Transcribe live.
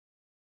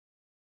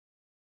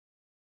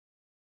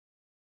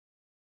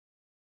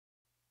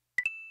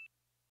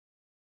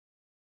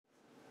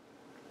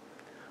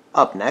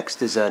Up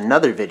next is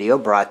another video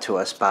brought to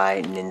us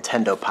by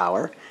Nintendo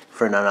Power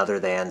for none other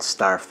than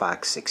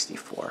StarFox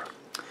 64.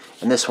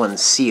 And this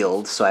one's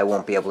sealed, so I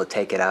won't be able to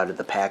take it out of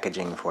the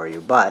packaging for you.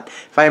 But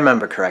if I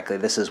remember correctly,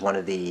 this is one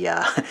of the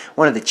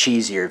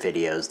cheesier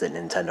videos that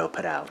Nintendo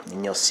put out,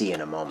 and you'll see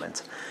in a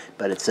moment.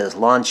 But it says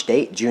launch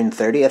date June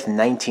 30th,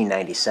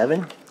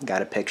 1997.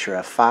 Got a picture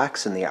of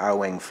Fox and the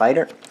R-Wing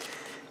fighter.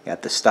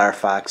 Got the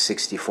StarFox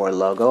 64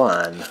 logo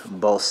on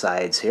both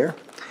sides here,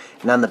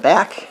 and on the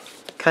back,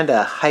 kind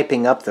of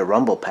hyping up the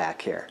Rumble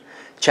Pack here.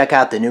 Check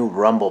out the new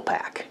Rumble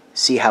Pack.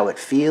 See how it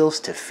feels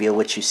to feel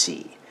what you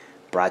see.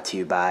 Brought to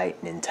you by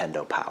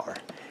Nintendo Power.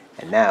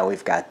 And now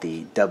we've got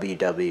the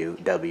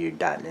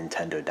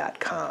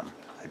www.nintendo.com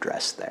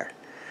address there.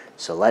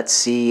 So let's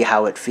see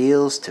how it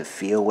feels to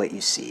feel what you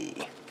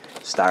see.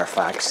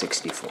 StarFox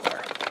 64.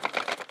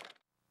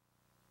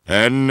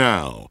 And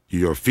now,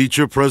 your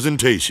feature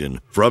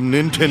presentation from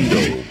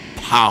Nintendo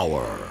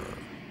Power.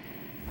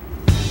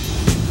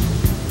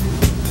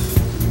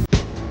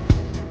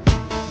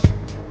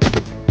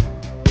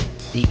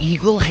 The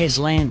Eagle has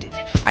landed.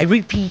 I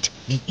repeat,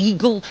 the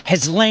Eagle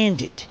has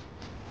landed.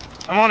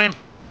 I'm on him.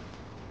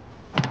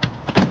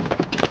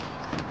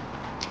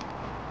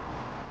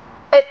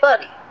 Hey,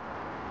 buddy.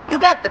 You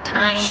got the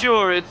time?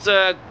 Sure, it's,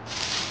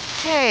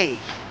 Hey,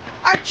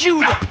 aren't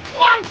you the...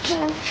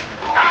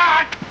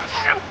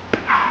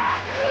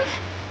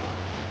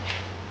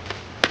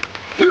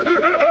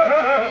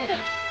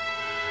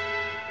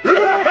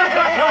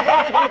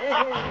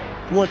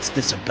 What's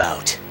this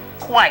about?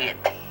 Quiet,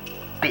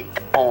 bit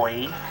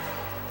boy.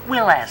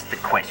 We'll ask the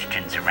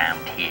questions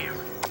around here.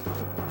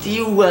 Do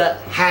you,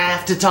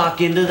 have to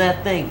talk into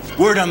that thing?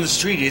 Word on the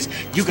street is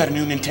you got a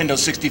new Nintendo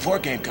 64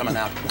 game coming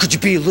out. Could you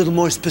be a little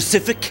more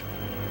specific?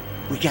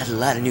 We got a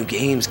lot of new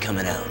games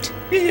coming out.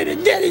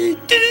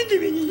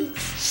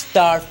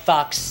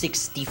 StarFox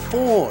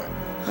 64.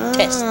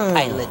 Test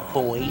pilot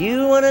boy.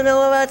 You want to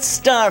know about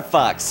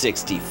StarFox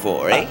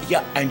 64, eh?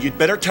 Yeah, and you'd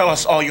better tell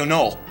us all you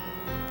know.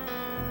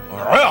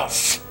 Or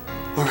else.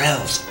 Or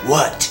else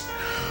what?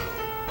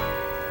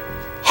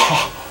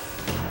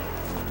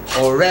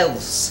 Or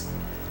else,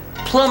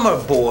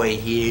 plumber boy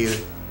here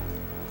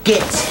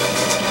gets...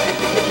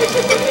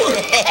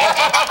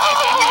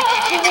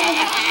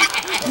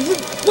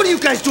 What are you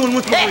guys doing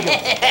with Mario?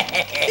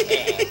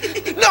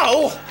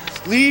 No!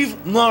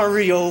 Leave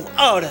Mario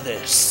out of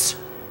this.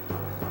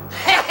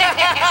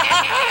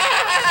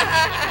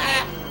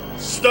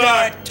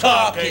 Start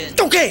talking.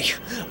 Okay.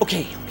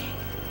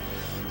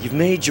 You've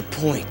made your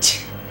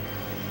point.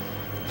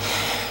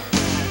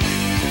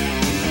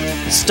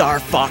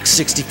 StarFox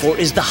 64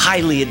 is the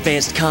highly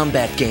advanced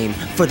combat game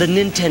for the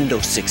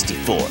Nintendo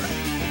 64.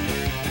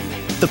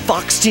 The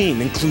Fox team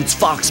includes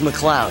Fox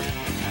McCloud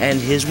and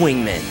his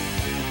wingmen,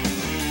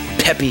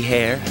 Peppy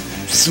Hare,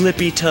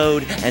 Slippy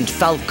Toad, and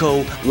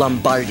Falco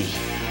Lombardi.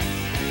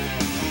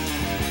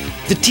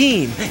 The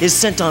team is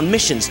sent on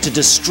missions to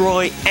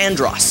destroy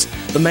Andros,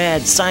 the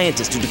mad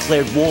scientist who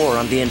declared war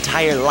on the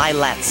entire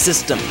Lilat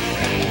system.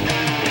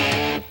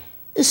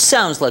 This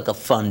sounds like a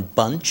fun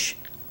bunch,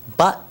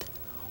 but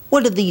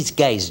what do these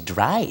guys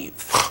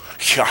drive?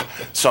 Yeah,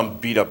 some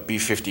beat-up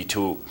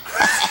B-52.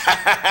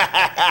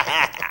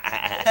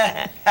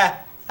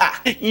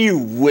 You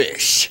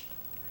wish.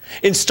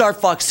 In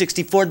StarFox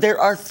 64, there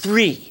are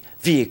 3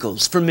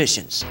 vehicles for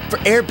missions. For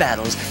air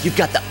battles, you've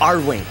got the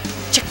R-Wing.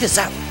 Check this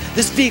out.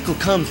 This vehicle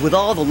comes with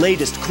all the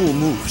latest cool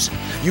moves.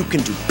 You can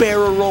do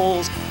barrel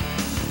rolls,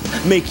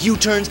 make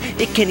U-turns,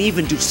 it can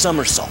even do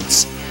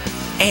somersaults.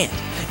 And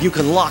you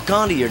can lock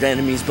onto your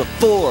enemies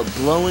before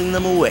blowing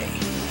them away.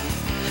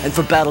 And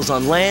for battles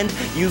on land,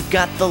 you've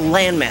got the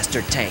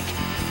Landmaster tank.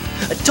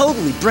 A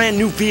totally brand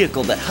new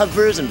vehicle that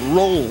hovers and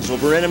rolls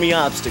over enemy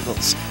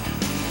obstacles.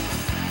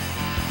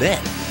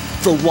 Then,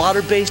 for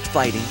water-based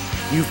fighting,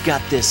 you've got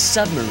this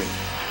submarine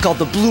called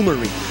the Blue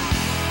Marine.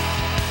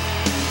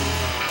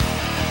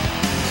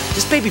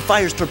 This baby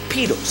fires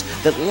torpedoes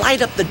that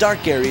light up the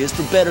dark areas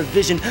for better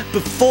vision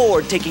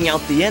before taking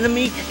out the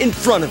enemy in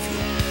front of you.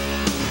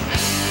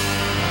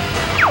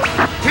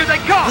 Here they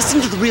come! Listen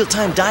to the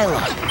real-time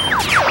dialogue.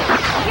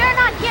 You're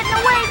not getting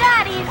away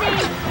that easy!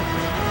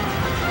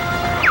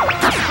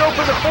 Go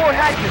for the 4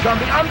 hatches on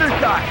the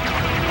underside!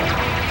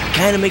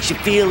 Kinda makes you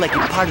feel like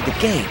you're part of the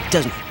game,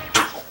 doesn't it?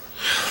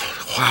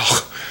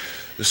 Wow,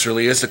 this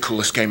really is the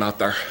coolest game out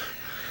there.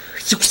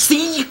 You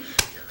see?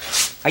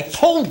 I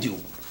told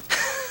you.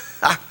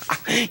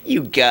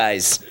 You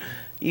guys,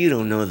 you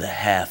don't know the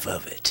half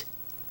of it.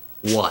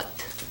 What?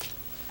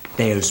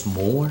 There's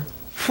more?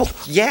 Well,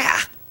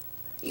 yeah.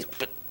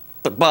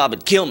 But Bob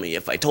would kill me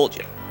if I told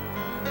you.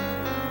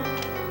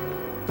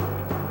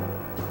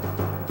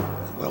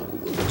 Well,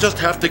 we'll just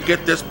have to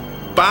get this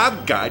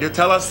Bob guy to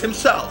tell us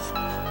himself.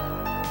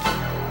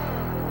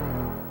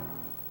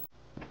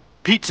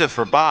 Pizza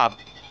for Bob.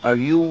 Are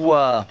you,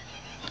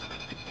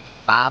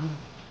 Bob?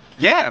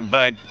 Yeah,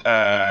 but,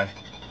 I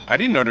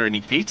didn't order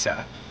any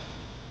pizza.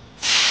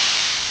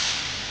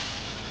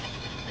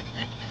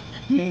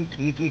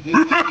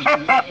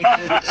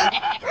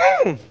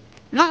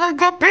 Look, I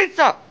got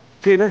pizza!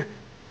 Peter?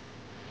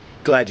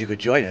 Glad you could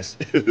join us.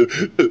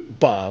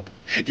 Bob,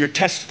 your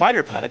test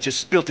fighter pilot just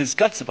spilled his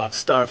guts about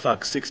Star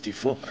Fox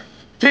 64.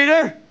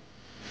 Peter?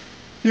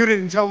 You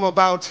didn't tell him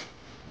about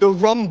the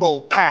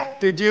Rumble Pack,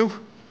 did you?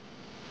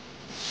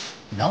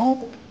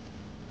 No.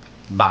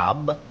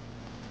 Bob,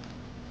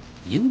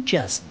 you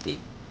just did.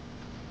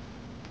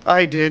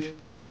 I did.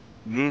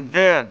 You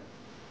did.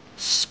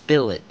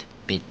 Spill it,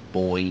 bit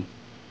boy.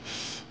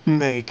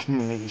 Make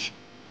me.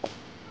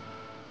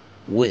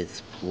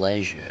 With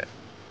pleasure.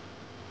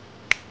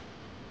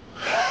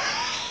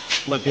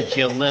 Look at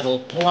your little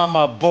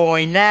plumber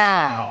boy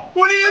now.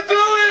 What are you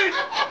doing?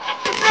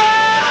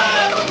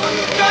 No!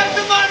 Got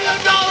the Mario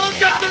doll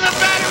got to the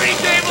battery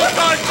table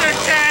torture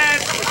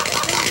test!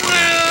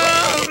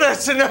 No!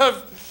 That's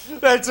enough.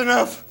 That's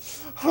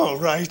enough. All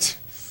right.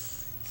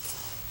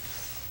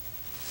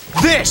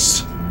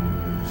 This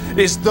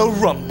is the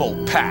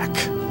Rumble Pack.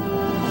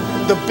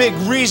 The big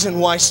reason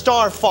why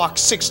Star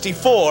Fox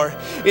 64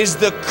 is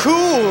the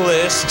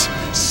coolest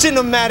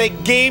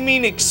cinematic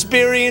gaming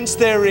experience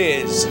there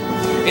is.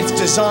 It's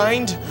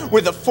designed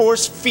with a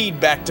force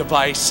feedback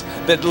device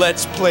that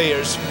lets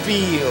players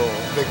feel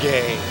the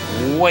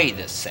game. Wait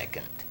a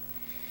second.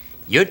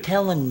 You're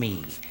telling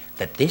me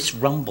that this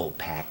Rumble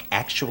Pack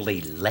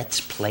actually lets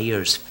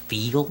players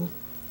feel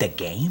the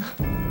game?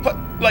 What,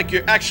 like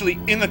you're actually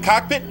in the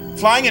cockpit,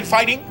 flying and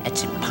fighting?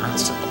 That's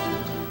impossible.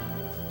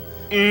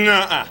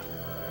 Nuh-uh.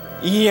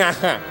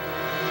 Yeah.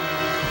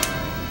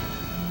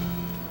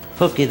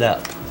 Hook it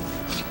up.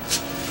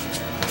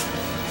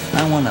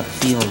 I want to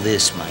feel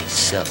this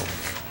myself.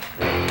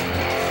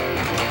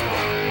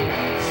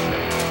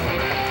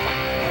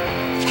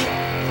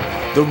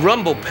 The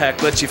Rumble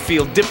Pack lets you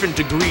feel different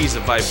degrees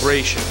of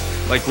vibration,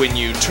 like when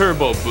you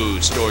turbo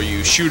boost or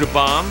you shoot a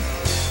bomb.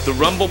 The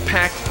Rumble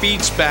Pack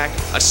feeds back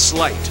a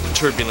slight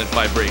turbulent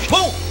vibration.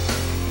 Boom!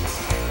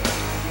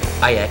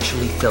 I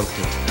actually felt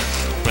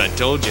it. I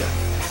told you.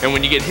 And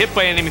when you get hit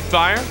by enemy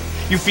fire,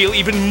 you feel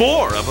even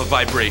more of a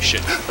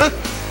vibration.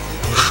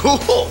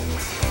 Cool.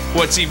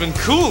 What's even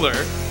cooler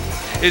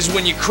is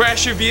when you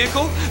crash your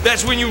vehicle,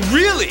 that's when you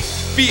really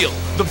feel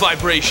the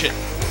vibration.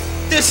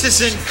 This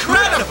is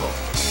incredible!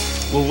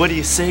 Well, what do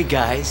you say,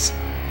 guys?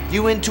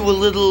 You into a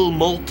little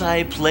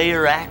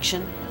multiplayer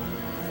action?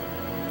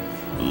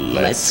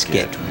 Let's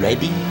get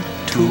ready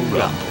to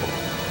rumble.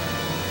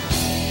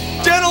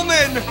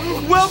 Gentlemen,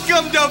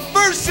 welcome to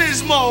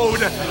Versus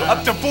Mode!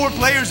 Up to 4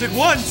 players at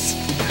once.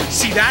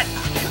 See that?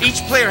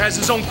 Each player has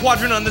his own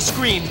quadrant on the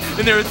screen,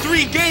 and there are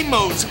 3 game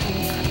modes.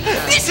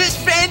 This is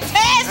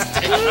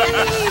fantastic!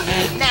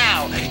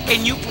 Now,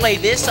 can you play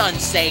this on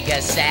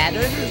Sega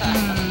Saturn?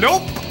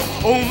 Nope.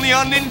 Only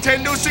on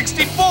Nintendo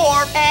 64.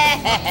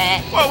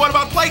 Well, what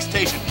about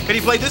PlayStation? Can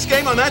you play this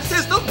game on that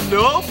system?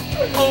 Nope.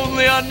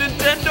 Only on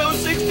Nintendo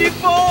 64.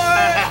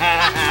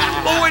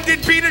 Oh, and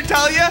did Peter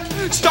tell you?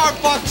 Star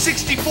Fox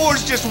 64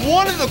 is just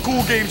one of the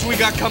cool games we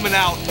got coming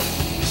out.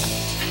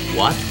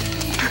 What?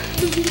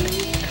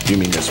 You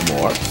mean there's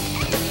more?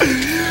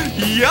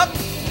 Yup.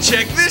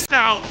 Check this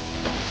out.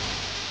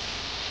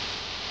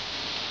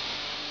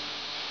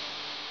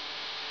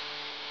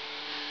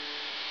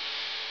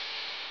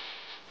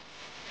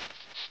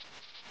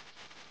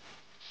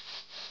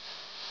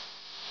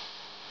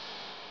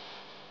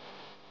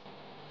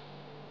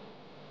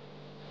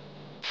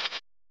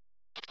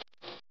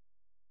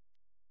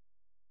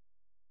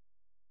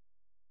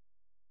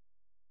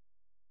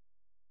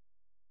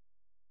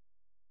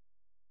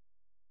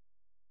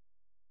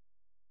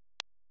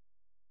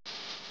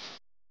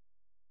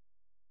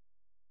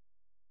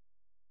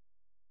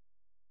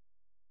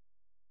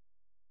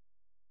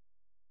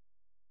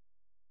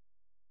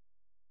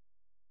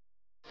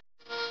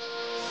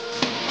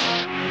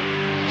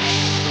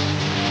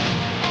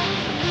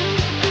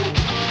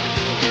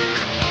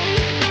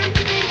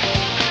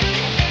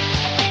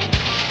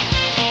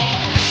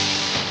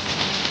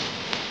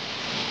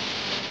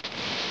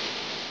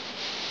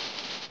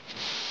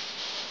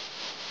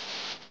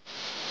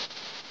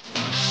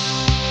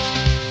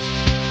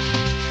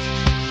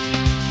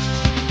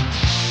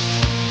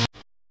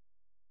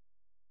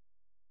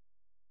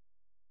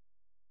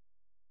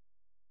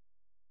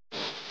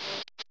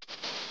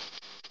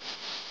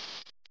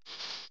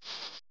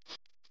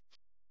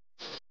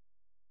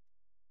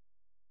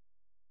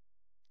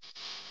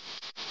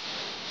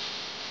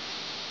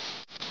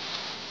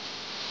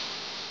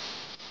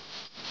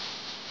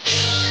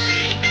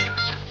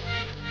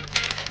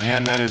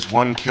 Man, that is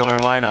one killer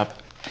lineup.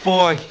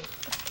 Boy,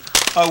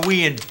 are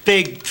we in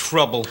big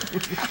trouble.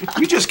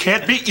 We just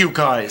can't beat you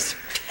guys.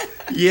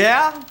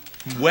 Yeah?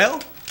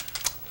 Well,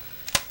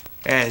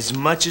 as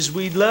much as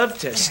we'd love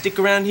to stick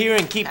around here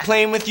and keep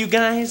playing with you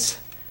guys,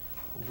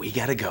 we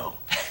gotta go.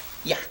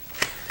 Yeah.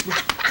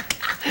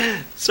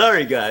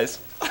 Sorry, guys.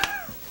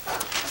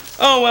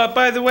 Oh,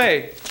 by the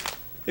way,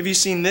 have you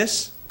seen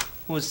this?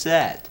 What's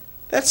that?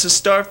 That's the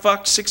Star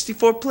Fox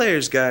 64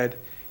 Player's Guide.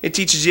 It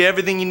teaches you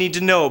everything you need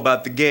to know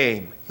about the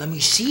game. Let me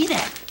see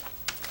that.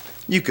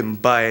 You can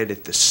buy it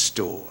at the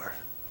store.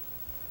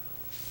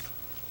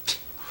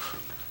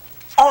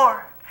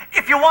 Or,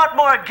 if you want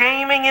more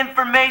gaming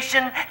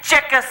information?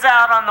 Check us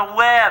out on the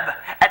web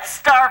at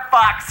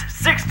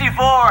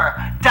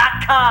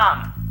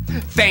starfox64.com.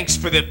 Thanks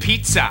for the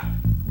pizza,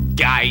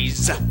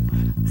 guys.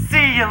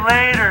 See you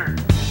later,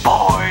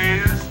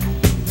 boys.